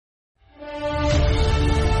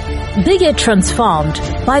Be ye transformed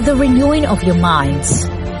by the renewing of your minds.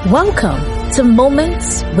 Welcome to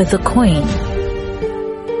Moments with the Queen.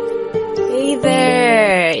 Hey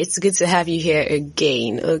there, it's good to have you here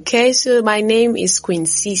again. Okay, so my name is Queen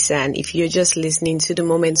Cisan. If you're just listening to the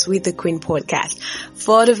Moments with the Queen podcast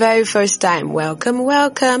for the very first time,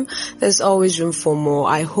 welcome. There's always room for more.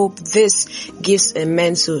 I hope this gives a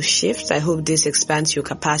mental shift. I hope this expands your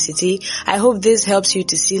capacity. I hope this helps you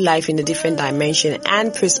to see life in a different dimension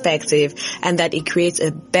and perspective, and that it creates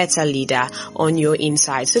a better leader on your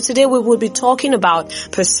inside. So today we will be talking about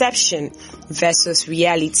perception versus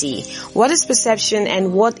reality. What is perception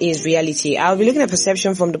and what is reality? I'll be looking at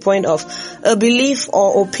perception from the point of a belief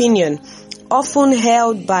or opinion often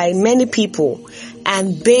held by many people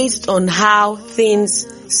and based on how things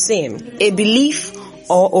seem. A belief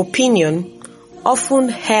or opinion often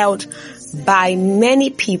held by many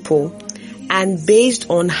people and based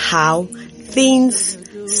on how things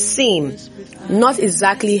seem, not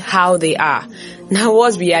exactly how they are. Now,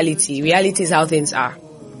 what's reality? Reality is how things are.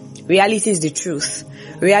 Reality is the truth.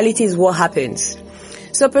 Reality is what happens.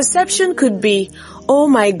 So perception could be, oh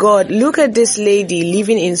my God, look at this lady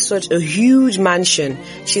living in such a huge mansion.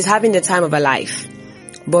 She's having the time of her life.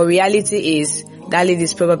 But reality is that lady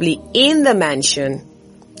is probably in the mansion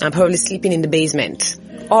and probably sleeping in the basement.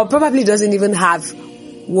 Or probably doesn't even have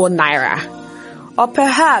 1 naira. Or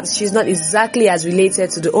perhaps she's not exactly as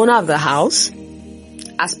related to the owner of the house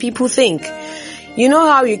as people think. You know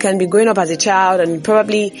how you can be growing up as a child and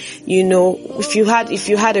probably, if you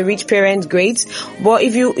had a rich parent, great. But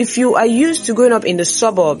if you are used to growing up in the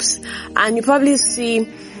suburbs and you probably see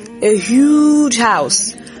a huge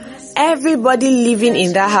house, everybody living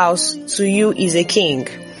in that house to you is a king.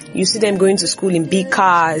 You see them going to school in big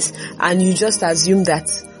cars and you just assume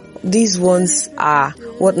that these ones are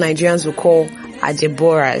what Nigerians will call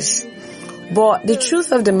Ajeboras. But the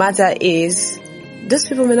truth of the matter is, those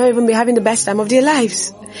people may not even be having the best time of their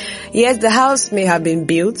lives. Yes, the house may have been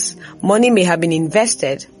built, money may have been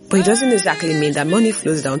invested, but it doesn't exactly mean that money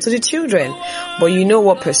flows down to the children. But you know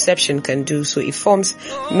what perception can do, so it forms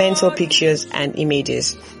mental pictures and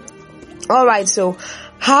images. Alright, so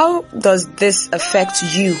how does this affect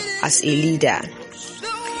you as a leader?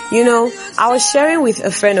 I was sharing with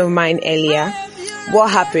a friend of mine earlier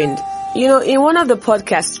what happened. In one of the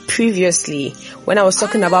podcasts previously, when I was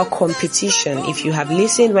talking about competition, if you have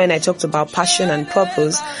listened when I talked about passion and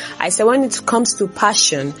purpose, I said when it comes to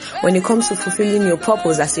passion, when it comes to fulfilling your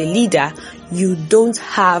purpose as a leader, you don't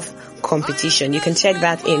have competition. You can check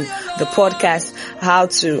that in the podcast,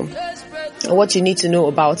 what you need to know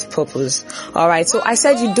about purpose. Alright, so I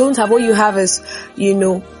said you don't have, what you have is,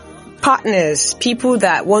 partners, people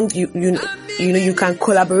that want you can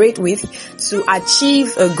collaborate with to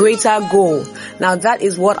achieve a greater goal. Now that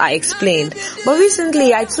is what I explained. But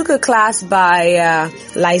recently I took a class by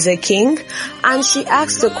Liza King, and she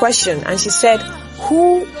asked a question and she said,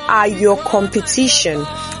 who are your competition?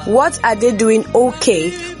 What are they doing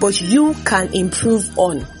okay but you can improve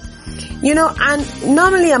on? And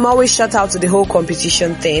normally I'm always shut out to the whole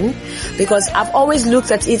competition thing because I've always looked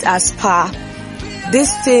at it as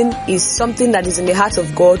this thing is something that is in the heart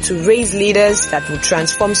of God to raise leaders that will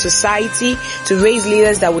transform society, to raise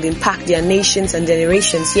leaders that would impact their nations and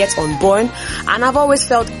generations yet unborn. And I've always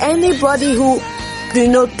felt anybody who,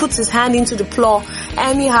 puts his hand into the plow,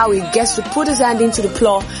 anyhow he gets to put his hand into the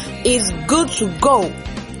plow, is good to go.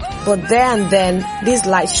 But there and then, this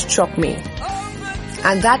light struck me.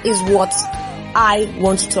 And that is what I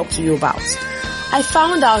want to talk to you about. I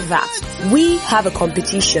found out that we have a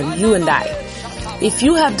competition, you and I. If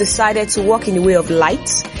you have decided to walk in the way of light,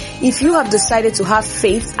 if you have decided to have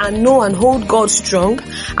faith and know and hold God strong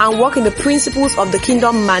and walk in the principles of the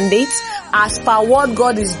kingdom mandate as per what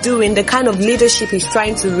God is doing, the kind of leadership He's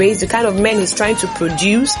trying to raise, the kind of men He's trying to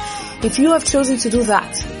produce, if you have chosen to do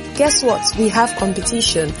that, guess what? We have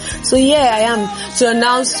competition. So here I am to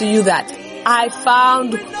announce to you that I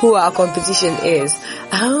found who our competition is.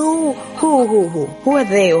 Oh, who are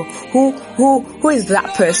they? Who is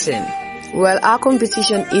that person? Well, our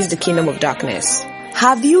competition is the kingdom of darkness.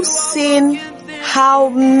 Have you seen how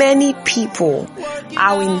many people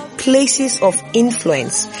are in places of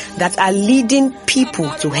influence that are leading people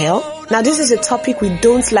to hell? Now, this is a topic we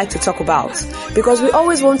don't like to talk about because we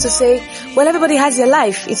always want to say, well, everybody has their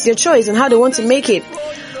life. It's their choice and how they want to make it.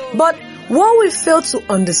 But what we fail to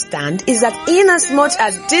understand is that in as much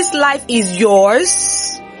as this life is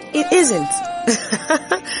yours, it isn't.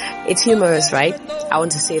 It's humorous, right? I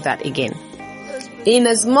want to say that again. In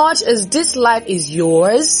as much as this life is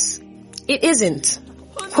yours, it isn't.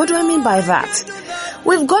 What do I mean by that?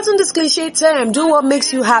 We've gotten this cliche term, do what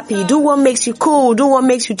makes you happy, do what makes you cool, do what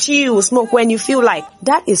makes you chill, smoke when you feel like.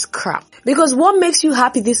 That is crap. Because what makes you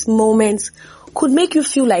happy this moment could make you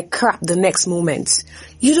feel like crap the next moment.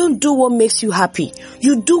 You don't do what makes you happy.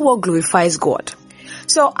 You do what glorifies God.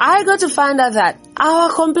 So I got to find out that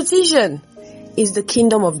our competition is the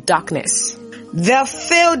kingdom of darkness. The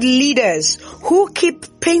failed leaders who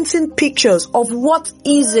keep painting pictures of what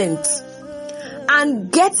isn't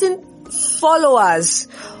and getting followers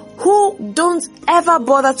who don't ever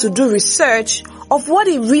bother to do research of what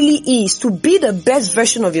it really is to be the best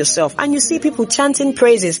version of yourself. And you see people chanting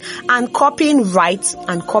praises and copying right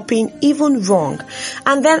and copying even wrong.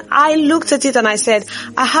 And then I looked at it and I said,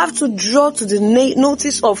 I have to draw to the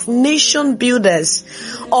notice of nation builders,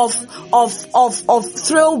 of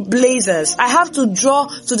trailblazers. I have to draw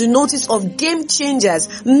to the notice of game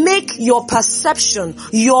changers. Make your perception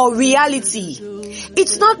your reality.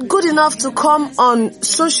 It's not good enough to come on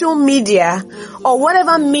social media or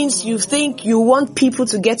whatever means you think you want people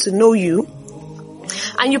to get to know you,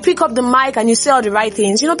 and you pick up the mic and you say all the right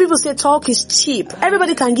things. You know, people say talk is cheap.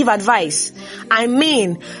 Everybody can give advice. I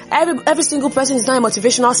mean, every single person is not a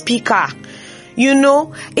motivational speaker. You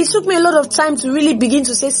know, it took me a lot of time to really begin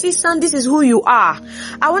to say, Sister, this is who you are.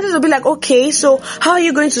 I wanted to be like, okay, so how are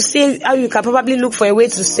you going to say, how you can probably look for a way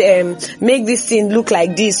to say, make this thing look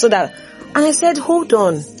like this so that, and I said, hold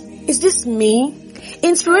on, is this me?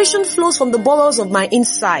 Inspiration flows from the bowels of my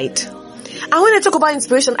inside. And when I talk about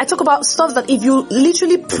inspiration, I talk about stuff that if you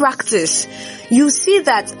literally practice, you see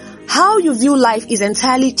that how you view life is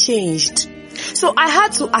entirely changed. So I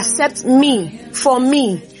had to accept me for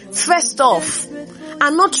me, first off,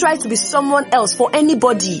 and not try to be someone else for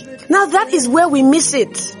anybody. Now that is where we miss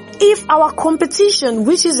it. If our competition,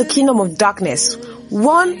 which is the kingdom of darkness,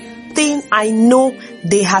 one thing I know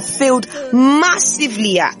they have failed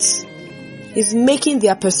massively at is making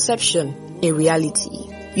their perception a reality.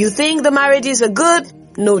 You think the marriages are good?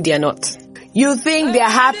 No, they are not. You think they're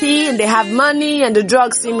happy and they have money and the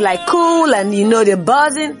drugs seem like cool and you know they're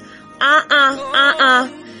buzzing?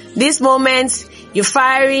 This moment, you're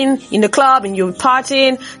firing in the club and you're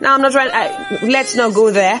partying. Now I'm not trying, let's not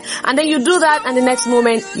go there. And then you do that and the next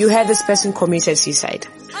moment you hear this person committed suicide.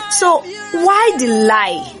 So why the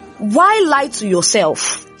lie? Why lie to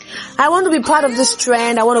yourself? I want to be part of this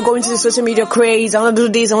trend. I want to go into the social media craze. I want to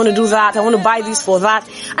do this. I want to do that. I want to buy this for that.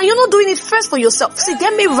 And you're not doing it first for yourself. See,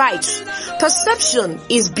 get me right. Perception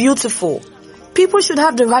is beautiful. People should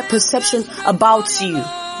have the right perception about you.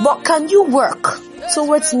 But can you work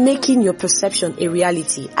towards making your perception a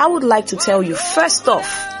reality? I would like to tell you, first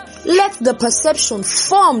off, let the perception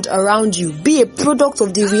formed around you be a product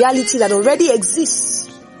of the reality that already exists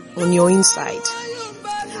on your inside.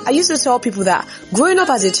 I used to tell people that growing up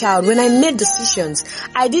as a child, when I made decisions,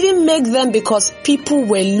 I didn't make them because people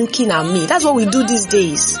were looking at me. That's what we do these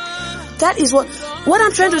days. That is what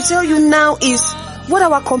I'm trying to tell you now is what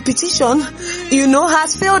our competition,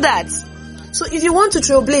 has failed at. So if you want to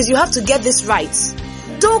trailblaze, you have to get this right.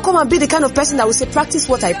 Don't come and be the kind of person that will say, practice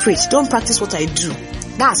what I preach. Don't practice what I do.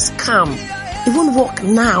 That's scam. It won't work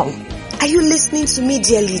now. Are you listening to me,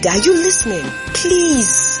 dear leader? Are you listening?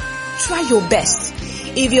 Please try your best.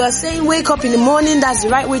 If you are saying wake up in the morning, that's the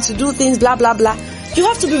right way to do things, blah, blah, blah, you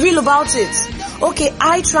have to be real about it. Okay,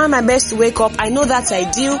 I try my best to wake up. I know that's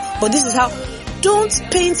ideal, but this is how. Don't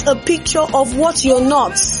paint a picture of what you're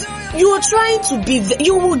not. You are trying to be there.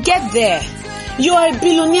 You will get there. You are a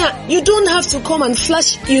billionaire. You don't have to come and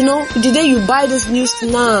flash, the day you buy this news.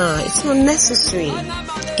 Nah, it's not necessary.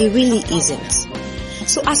 It really isn't.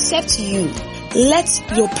 So accept you. Let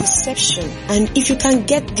your perception, and if you can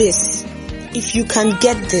get this, and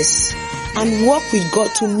work with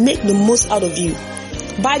God to make the most out of you,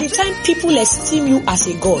 by the time people esteem you as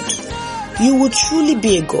a God, you will truly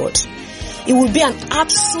be a God. It will be an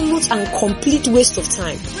absolute and complete waste of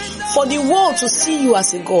time for the world to see you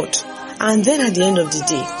as a God. And then at the end of the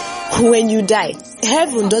day, when you die,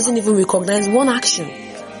 heaven doesn't even recognize one action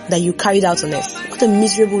that you carried out on earth. What a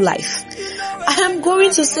miserable life. I am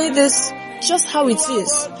going to say this just how it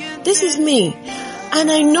is. This is me. And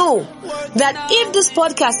I know that if this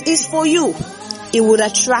podcast is for you, it would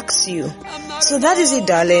attract you. So that is it,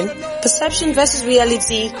 darling. Perception versus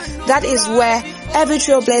reality. That is where every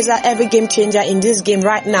trailblazer, every game changer in this game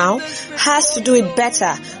right now has to do it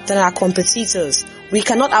better than our competitors. We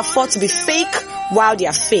cannot afford to be fake while they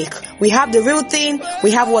are fake. We have the real thing.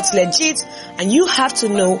 We have what's legit. And you have to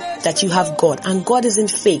know that you have God. And God isn't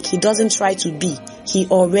fake. He doesn't try to be. He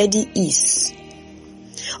already is.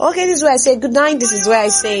 Okay, this is where I say good night. This is where I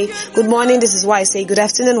say good morning. This is why I say good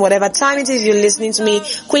afternoon. Whatever time it is you're listening to me.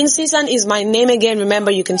 Queen Sisan is my name again.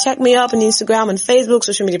 Remember, you can check me up on Instagram and Facebook,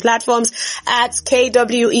 social media platforms at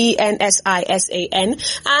KWENSISAN.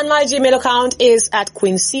 And my Gmail account is at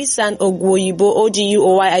Queen Sisan Oguoyibo,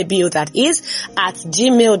 OGUOYIBO, that is, at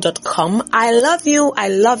gmail.com. I love you. I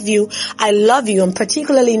love you. I love you. I'm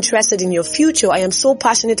particularly interested in your future. I am so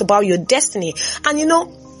passionate about your destiny. And you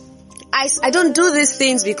know, I don't do these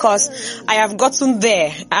things because I have gotten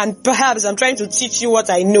there and perhaps I'm trying to teach you what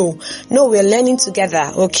I know. No, we're learning together,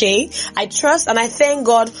 okay? I trust and I thank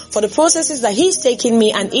God for the processes that He's taking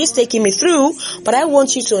me and He's taking me through, but I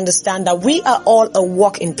want you to understand that we are all a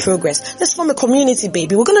work in progress. Let's form a community,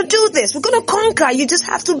 baby. We're gonna do this. We're gonna conquer. You just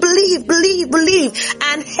have to believe.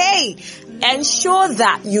 And hey, ensure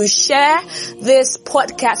that you share this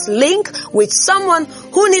podcast link with someone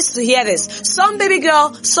who needs to hear this. Some baby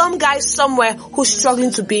girl, some guy somewhere who's struggling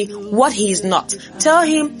to be what he is not. Tell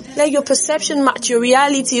him, let your perception match your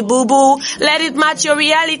reality, boo-boo. Let it match your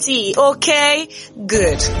reality, okay?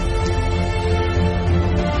 Good.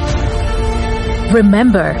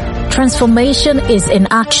 Remember, transformation is in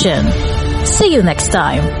action. See you next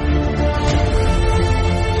time.